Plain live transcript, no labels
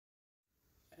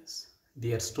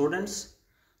Dear students,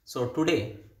 so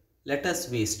today let us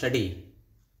we study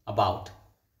about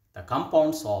the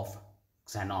compounds of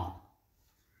xenon.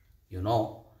 You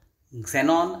know,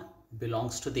 xenon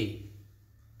belongs to the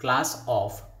class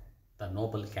of the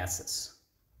noble gases.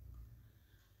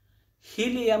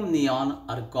 Helium, neon,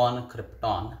 argon,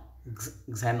 krypton,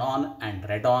 xenon and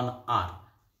radon are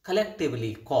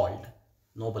collectively called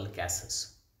noble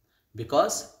gases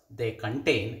because they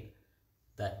contain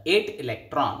the 8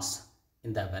 electrons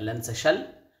in the valence shell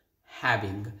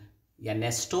having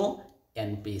ns2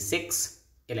 np6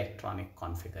 electronic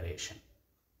configuration.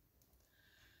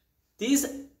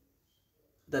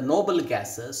 The noble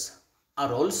gases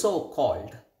are also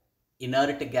called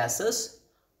inert gases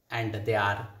and they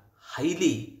are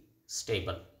highly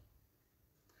stable.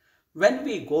 When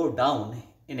we go down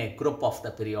in a group of the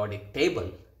periodic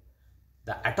table,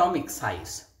 the atomic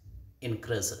size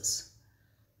increases.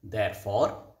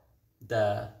 Therefore,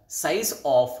 the size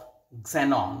of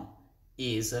xenon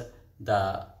is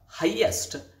the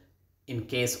highest in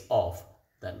case of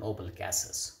the noble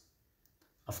gases.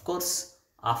 Of course,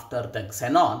 after the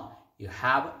xenon, you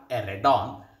have a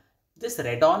radon. This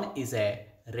radon is a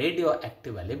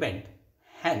radioactive element,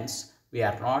 hence we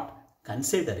are not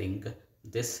considering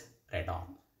this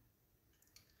radon.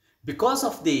 Because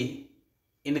of the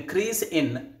increase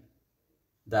in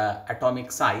the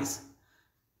atomic size,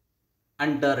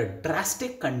 under a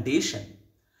drastic condition,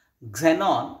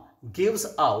 xenon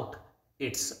gives out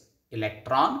its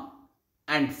electron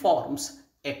and forms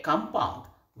a compound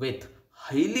with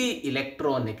highly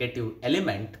electronegative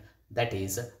element, that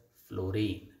is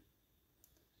fluorine.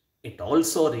 It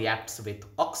also reacts with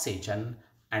oxygen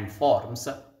and forms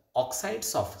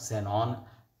oxides of xenon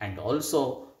and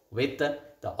also with the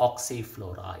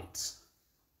oxyfluorides.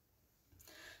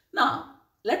 Now,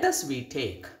 let us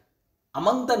take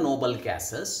among the noble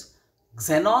gases,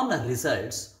 xenon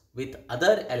results with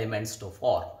other elements to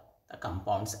form the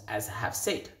compounds as I have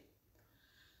said.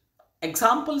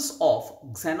 Examples of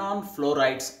xenon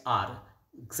fluorides are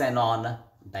xenon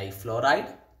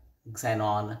difluoride,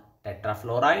 xenon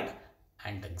tetrafluoride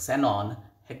and xenon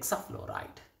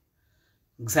hexafluoride.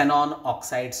 Xenon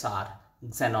oxides are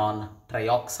xenon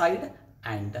trioxide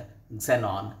and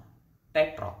xenon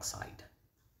tetroxide.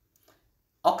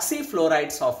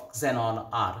 Oxyfluorides of xenon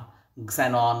are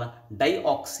xenon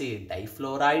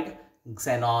dioxydifluoride,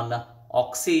 xenon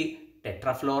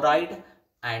oxytetrafluoride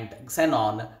and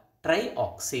xenon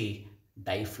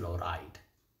trioxydifluoride.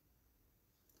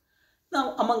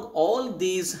 Now, among all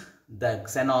these the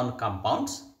xenon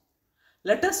compounds,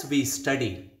 let us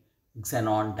study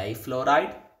xenon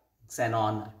difluoride,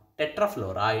 xenon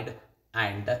tetrafluoride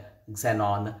and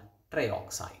xenon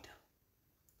trioxide.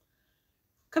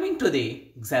 Coming to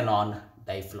the xenon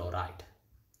difluoride.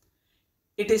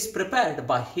 It is prepared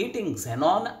by heating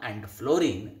xenon and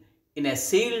fluorine in a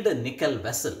sealed nickel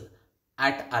vessel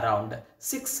at around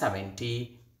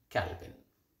 670 Kelvin.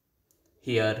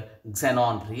 Here,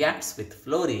 xenon reacts with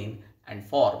fluorine and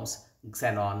forms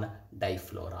xenon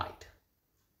difluoride.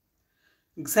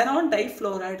 Xenon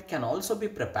difluoride can also be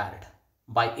prepared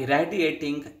by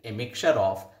irradiating a mixture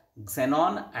of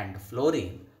xenon and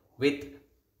fluorine with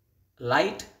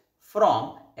light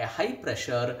from a high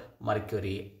pressure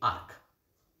mercury arc.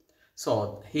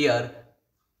 So here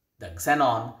the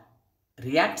xenon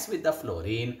reacts with the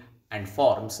fluorine and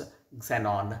forms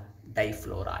xenon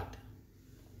difluoride.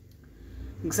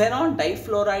 Xenon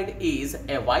difluoride is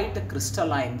a white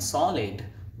crystalline solid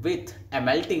with a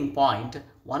melting point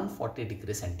 140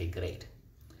 degrees centigrade.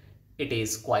 It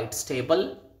is quite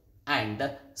stable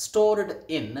and stored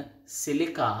in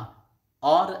silica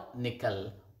or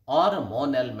nickel or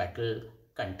monel metal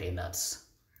containers.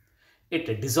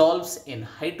 It dissolves in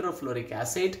hydrofluoric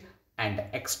acid and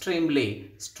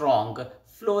extremely strong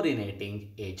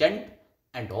fluorinating agent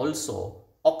and also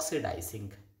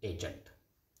oxidizing agent.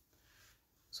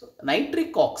 So,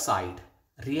 nitric oxide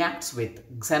reacts with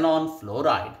xenon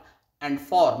fluoride and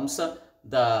forms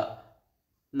the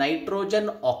nitrogen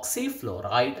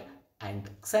oxyfluoride and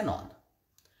xenon.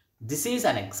 This is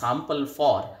an example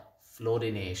for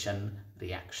fluorination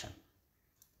reaction.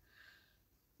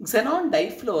 Xenon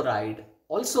difluoride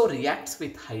also reacts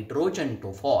with hydrogen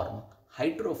to form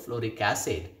hydrofluoric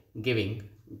acid giving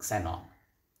xenon.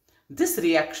 This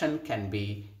reaction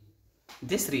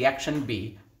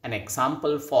be an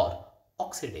example for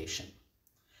oxidation.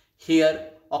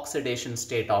 Here oxidation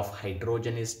state of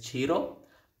hydrogen is 0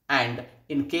 and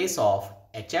in case of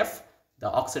HF the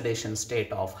oxidation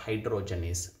state of hydrogen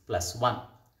is +1.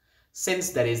 Since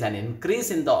there is an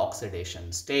increase in the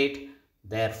oxidation state,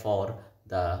 therefore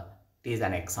it is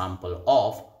an example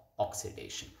of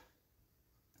oxidation.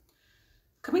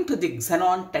 Coming to the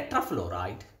xenon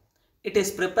tetrafluoride, it is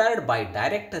prepared by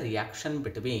direct reaction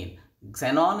between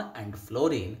xenon and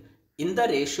fluorine in the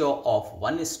ratio of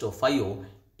 1:5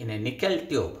 in a nickel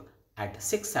tube at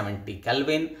 670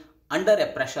 Kelvin under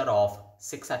a pressure of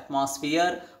 6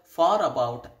 atmosphere for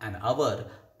about an hour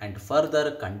and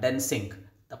further condensing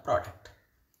the product.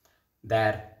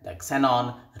 There, the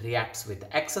xenon reacts with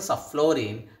excess of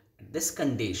fluorine at this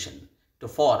condition to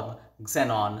form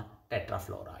xenon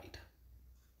tetrafluoride.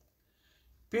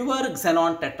 Pure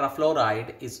xenon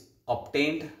tetrafluoride is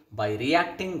obtained by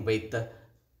reacting with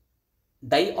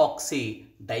dioxy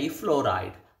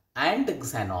difluoride and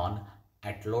xenon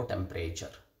at low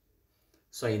temperature.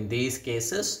 So in these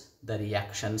cases, the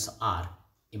reactions are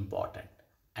important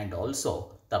and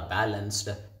also the balanced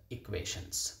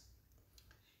equations.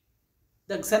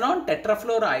 The xenon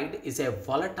tetrafluoride is a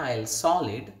volatile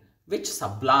solid which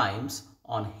sublimes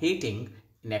on heating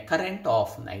in a current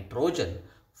of nitrogen,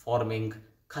 forming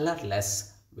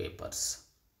colorless vapors.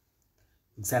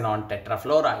 Xenon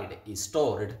tetrafluoride is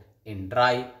stored in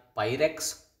dry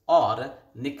Pyrex or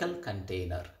nickel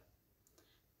container.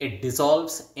 It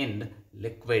dissolves in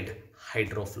liquid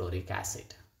hydrofluoric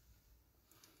acid.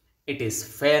 It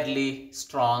is fairly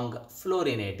strong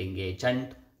fluorinating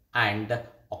agent and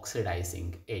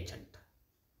oxidizing agent.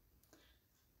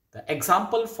 The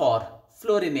example for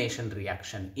fluorination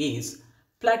reaction is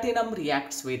platinum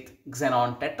reacts with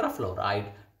xenon tetrafluoride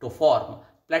to form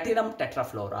platinum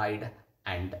tetrafluoride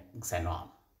and xenon.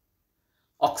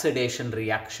 Oxidation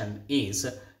reaction is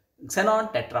xenon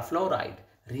tetrafluoride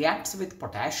reacts with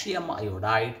potassium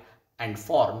iodide and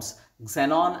forms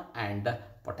xenon and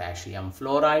potassium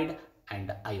fluoride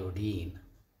and iodine.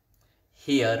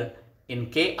 Here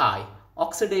in Ki,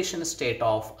 oxidation state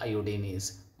of iodine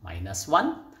is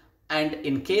 -1, and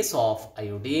in case of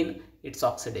iodine, its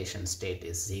oxidation state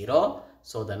is 0.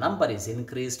 So the number is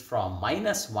increased from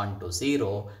 -1 to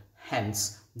 0.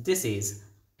 Hence, this is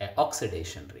an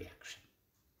oxidation reaction.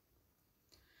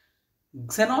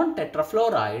 Xenon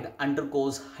tetrafluoride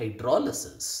undergoes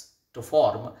hydrolysis to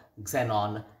form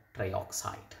xenon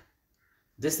trioxide.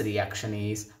 This reaction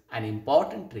is an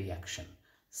important reaction.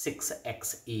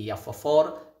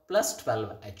 6XeF4 plus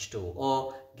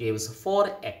 12H2O gives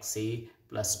 4Xe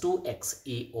plus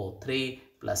 2XeO3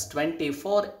 plus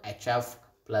 24HF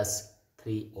plus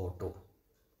 3O2.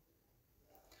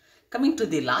 Coming to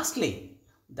the lastly,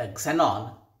 the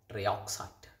xenon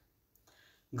trioxide.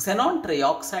 Xenon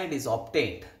trioxide is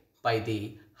obtained by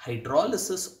the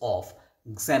hydrolysis of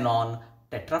xenon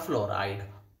tetrafluoride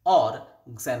or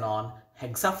xenon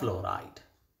hexafluoride.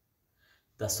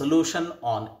 The solution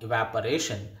on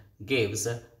evaporation gives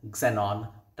xenon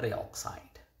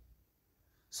trioxide.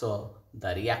 So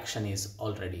the reaction is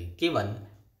already given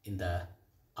in the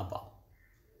above.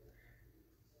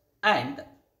 And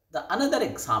the another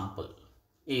example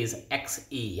is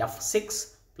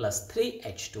XeF6 plus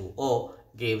 3H2O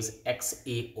gives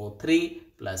XeO3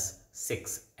 plus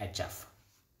 6HF.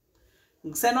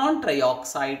 Xenon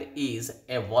trioxide is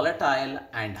a volatile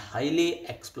and highly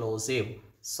explosive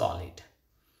solid.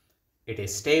 It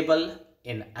is stable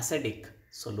in acidic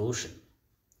solution.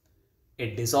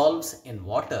 It dissolves in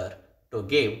water to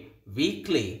give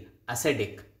weakly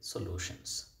acidic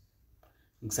solutions.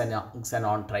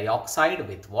 Xenon trioxide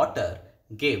with water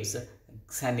gives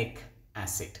xenic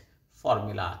acid,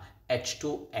 formula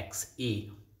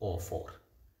H2XeO4.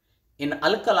 In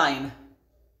alkaline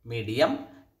medium,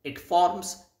 it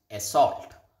forms a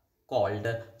salt called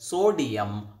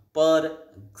sodium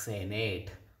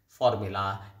perxenate,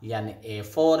 formula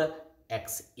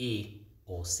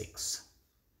Na4XeO6.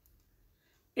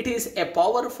 It is a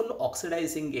powerful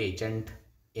oxidizing agent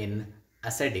in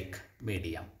acidic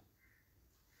medium.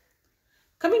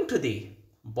 Coming to the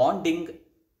bonding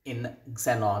in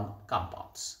xenon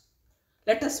compounds.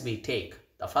 Let us take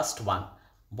the first one,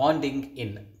 bonding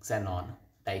in xenon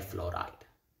difluoride.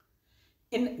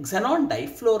 In xenon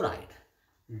difluoride,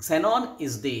 xenon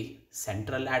is the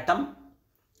central atom,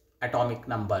 atomic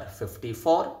number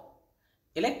 54,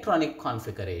 electronic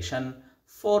configuration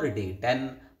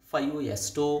 4d10,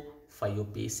 5s2,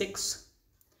 5p6.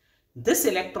 This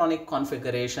electronic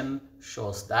configuration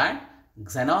shows that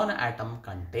xenon atom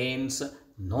contains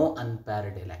no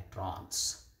unpaired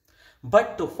electrons.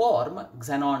 But to form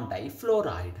xenon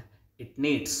difluoride, it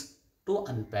needs 2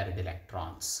 unpaired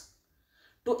electrons.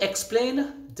 To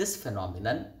explain this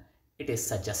phenomenon, it is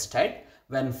suggested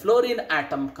when fluorine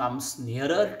atom comes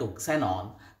nearer to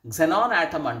xenon, xenon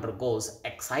atom undergoes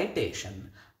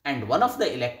excitation and one of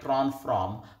the electron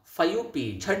from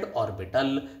 5p z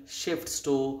orbital shifts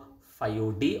to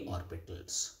 5d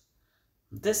orbitals.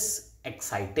 This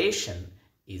excitation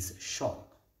is shown.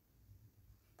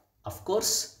 Of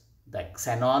course, the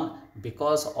xenon,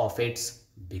 because of its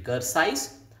bigger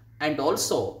size, and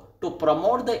also to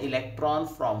promote the electron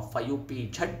from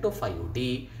 5pZ to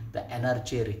 5d, the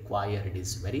energy required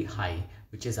is very high,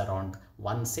 which is around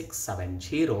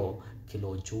 1670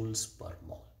 kilojoules per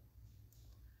mole.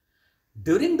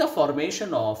 During the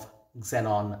formation of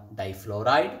xenon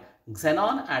difluoride,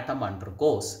 xenon atom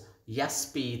undergoes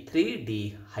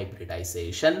sp3d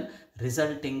hybridization,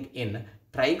 resulting in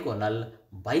trigonal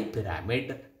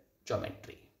bipyramid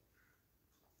geometry.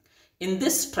 In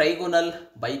this trigonal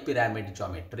bipyramid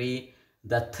geometry,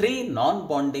 the three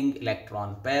non-bonding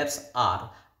electron pairs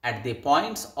are at the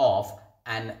points of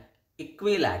an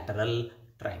equilateral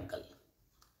triangle.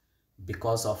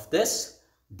 Because of this,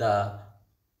 the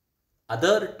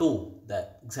other two, the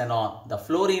xenon, the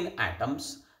fluorine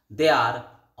atoms, they are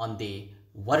on the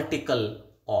vertical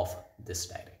of this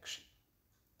direction.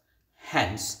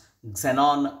 Hence,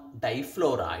 xenon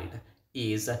difluoride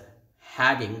is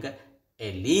having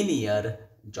a linear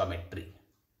geometry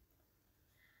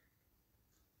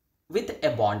with a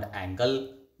bond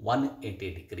angle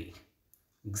 180 degree.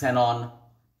 Xenon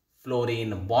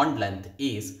fluorine bond length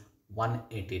is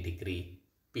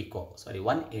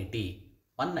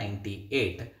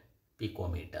 198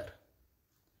 picometer.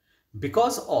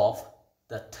 Because of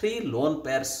the three lone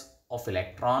pairs of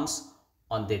electrons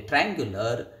on the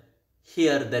triangular,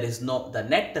 here there is the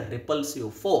net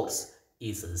repulsive force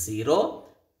is 0.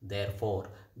 Therefore,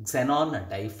 xenon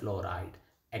difluoride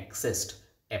exists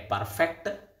a perfect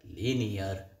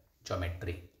linear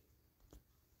geometry.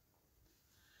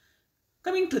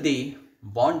 Coming to the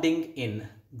bonding in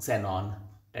xenon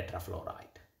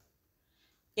tetrafluoride.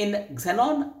 In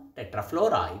xenon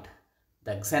tetrafluoride,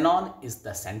 the xenon is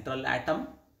the central atom.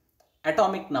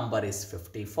 Atomic number is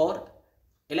 54.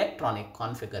 Electronic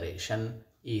configuration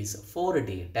is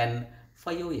 4d10,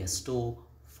 5s2,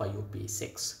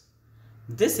 5p6.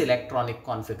 This electronic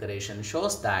configuration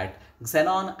shows that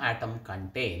xenon atom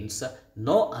contains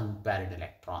no unpaired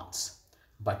electrons.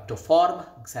 But to form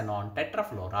xenon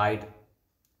tetrafluoride,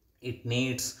 it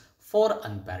needs 4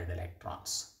 unpaired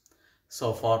electrons.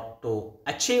 So to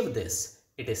achieve this,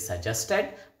 it is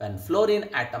suggested when fluorine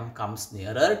atom comes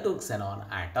nearer to xenon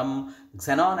atom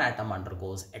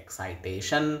undergoes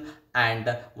excitation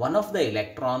and one of the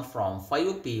electron from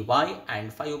 5py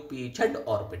and 5pz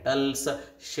orbitals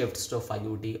shifts to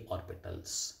 5d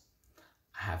orbitals.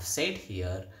 I have said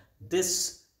here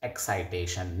this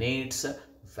excitation needs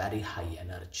very high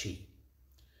energy.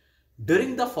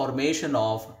 During the formation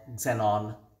of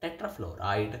xenon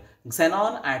tetrafluoride,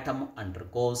 xenon atom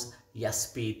undergoes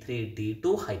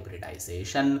sp3d2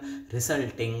 hybridization,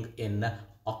 resulting in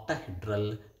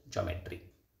octahedral geometry.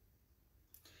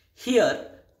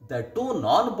 Here, the two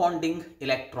non-bonding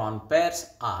electron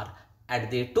pairs are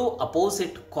at the two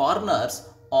opposite corners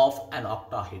of an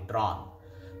octahedron.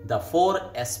 The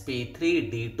 4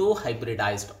 sp3d2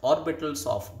 hybridized orbitals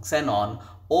of xenon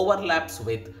overlaps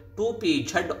with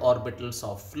 2pz orbitals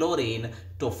of fluorine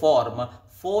to form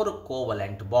 4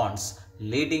 covalent bonds,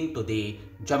 leading to the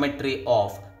geometry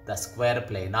of the square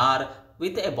planar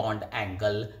with a bond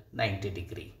angle 90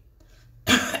 degree.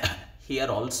 Here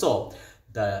also,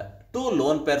 the two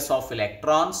lone pairs of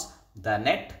electrons, the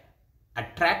net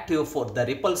attractive for the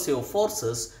repulsive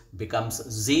forces becomes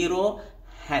 0.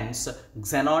 Hence,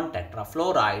 xenon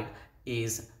tetrafluoride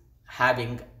is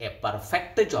having a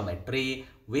perfect geometry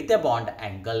with a bond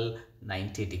angle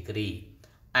 90 degree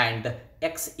and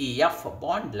XEF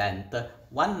bond length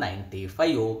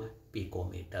 195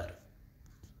 picometer.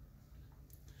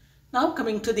 Now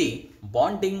coming to the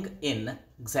bonding in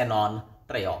xenon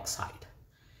trioxide.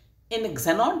 In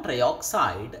xenon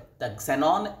trioxide, the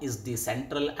xenon is the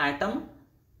central atom,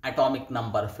 atomic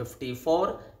number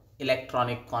 54,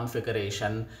 electronic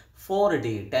configuration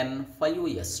 4d10,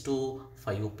 5s2,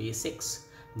 5p6.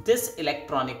 This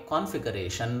electronic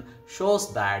configuration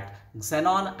shows that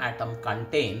xenon atom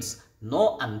contains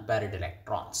no unpaired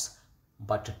electrons.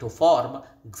 But to form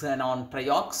xenon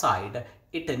trioxide,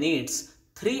 it needs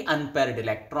 3 unpaired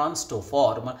electrons to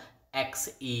form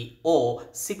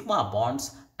XeO sigma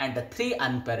bonds and 3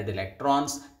 unpaired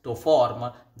electrons to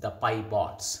form the pi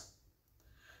bonds.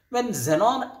 When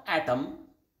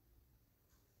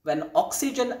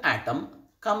oxygen atom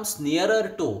comes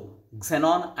nearer to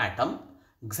xenon atom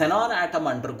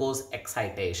undergoes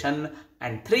excitation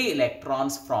and 3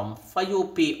 electrons from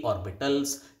 5p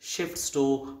orbitals shifts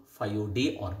to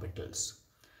 5d orbitals.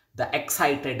 The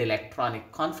excited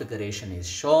electronic configuration is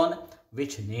shown,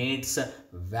 which needs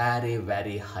very,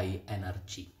 very high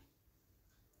energy.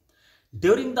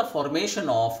 During the formation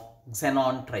of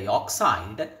xenon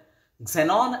trioxide,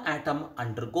 xenon atom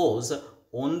undergoes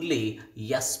only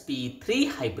sp3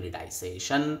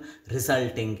 hybridization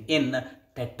resulting in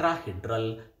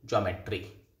tetrahedral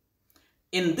geometry.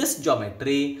 In this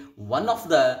geometry, one of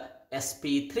the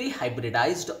sp3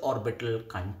 hybridized orbital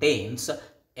contains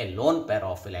a lone pair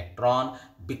of electron.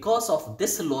 Because of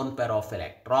this lone pair of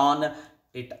electron,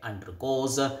 it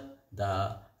undergoes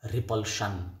the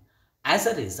repulsion. As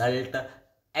a result,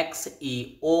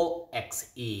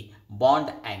 XeO-Xe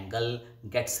bond angle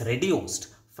gets reduced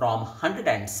from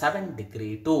 107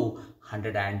 degree to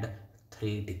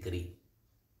 103 degree.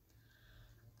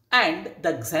 And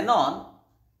the xenon,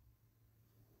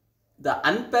 the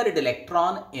unpaired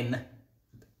electron in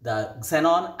the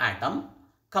xenon atom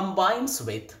combines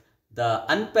with the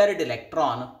unpaired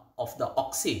electron of the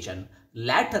oxygen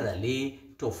laterally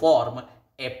to form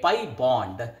a pi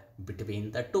bond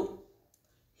between the two.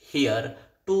 Here,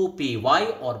 two py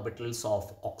orbitals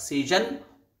of oxygen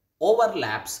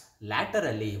overlaps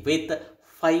laterally with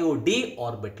 5d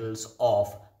orbitals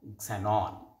of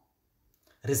xenon,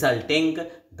 resulting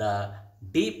the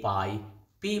d pi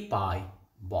p pi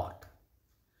bond.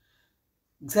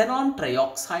 Xenon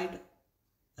trioxide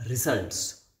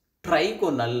results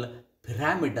trigonal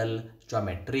pyramidal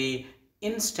geometry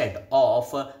instead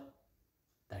of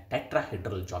the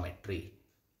tetrahedral geometry.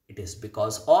 It is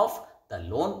because of the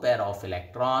lone pair of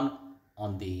electron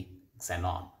on the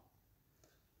xenon.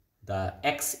 The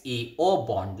XeO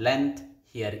bond length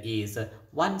here is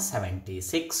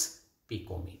 176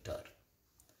 picometer.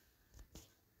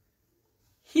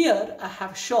 Here I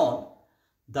have shown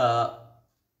the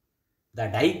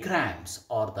diagrams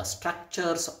or the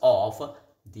structures of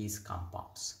these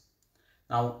compounds.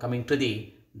 Now coming to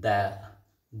the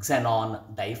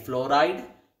xenon difluoride,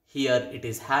 here it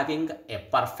is having a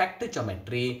perfect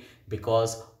geometry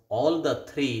because all the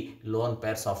three lone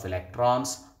pairs of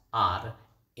electrons are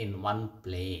in one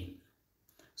plane.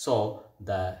 So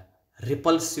the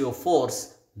repulsive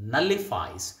force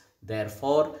nullifies,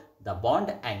 therefore the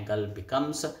bond angle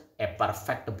becomes a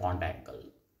perfect bond angle.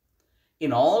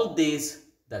 In all these,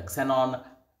 the xenon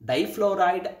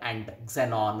difluoride and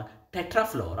xenon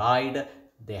tetrafluoride,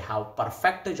 they have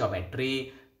perfect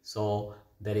geometry, so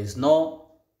there is no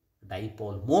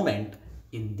dipole moment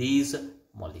in these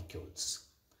molecules.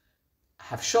 I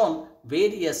have shown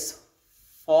various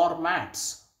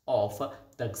formats of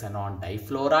the xenon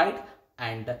difluoride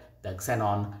and the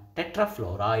xenon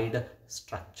tetrafluoride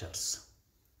structures.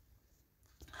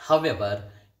 However,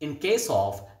 in case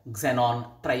of xenon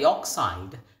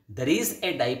trioxide, there is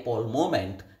a dipole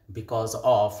moment because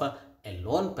of a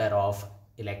lone pair of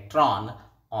electron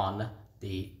on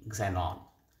the xenon.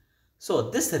 So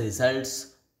this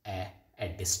results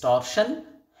a distortion,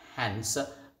 hence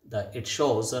it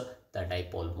shows the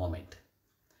dipole moment.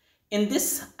 In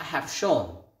this I have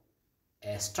shown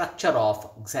a structure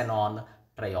of xenon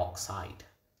trioxide.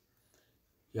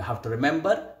 You have to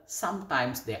remember,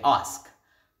 sometimes they ask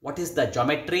what is the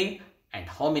geometry and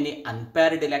how many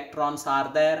unpaired electrons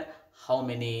are there, how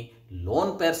many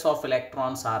lone pairs of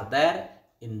electrons are there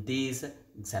in these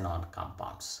xenon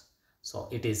compounds. So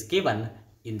it is given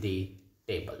in the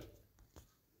table.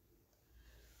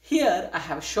 Here I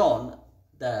have shown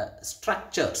the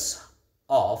structures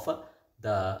of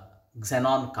the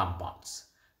xenon compounds.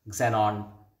 Xenon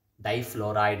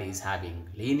difluoride is having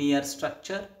linear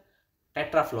structure,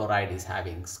 tetrafluoride is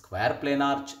having square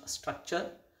planar structure,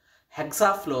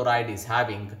 hexafluoride is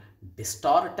having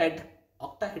distorted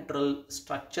octahedral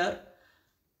structure,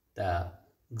 the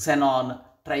xenon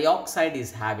trioxide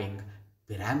is having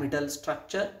pyramidal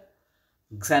structure,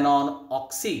 xenon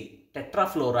oxy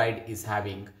tetrafluoride is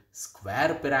having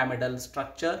square pyramidal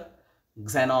structure,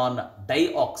 xenon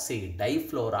dioxy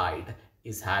difluoride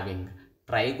is having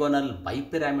trigonal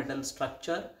bipyramidal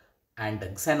structure, and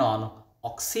xenon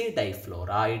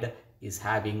oxydifluoride is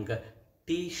having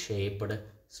T-shaped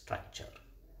structure.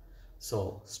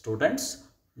 So students,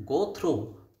 go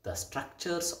through the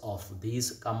structures of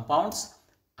these compounds,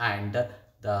 and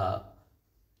the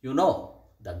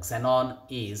xenon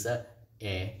is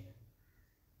a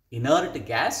inert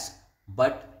gas,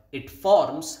 but it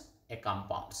forms a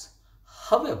compounds.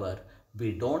 However,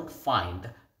 we don't find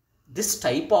this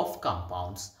type of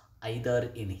compounds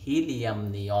either in helium,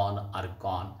 neon,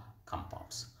 argon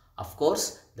compounds. Of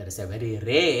course, there is a very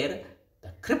rare,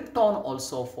 the krypton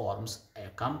also forms a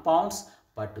compounds,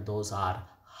 but those are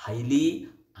highly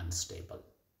unstable.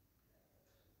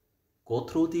 Go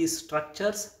through these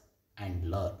structures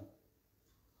and learn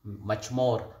much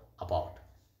more about.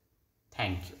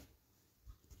 Thank you.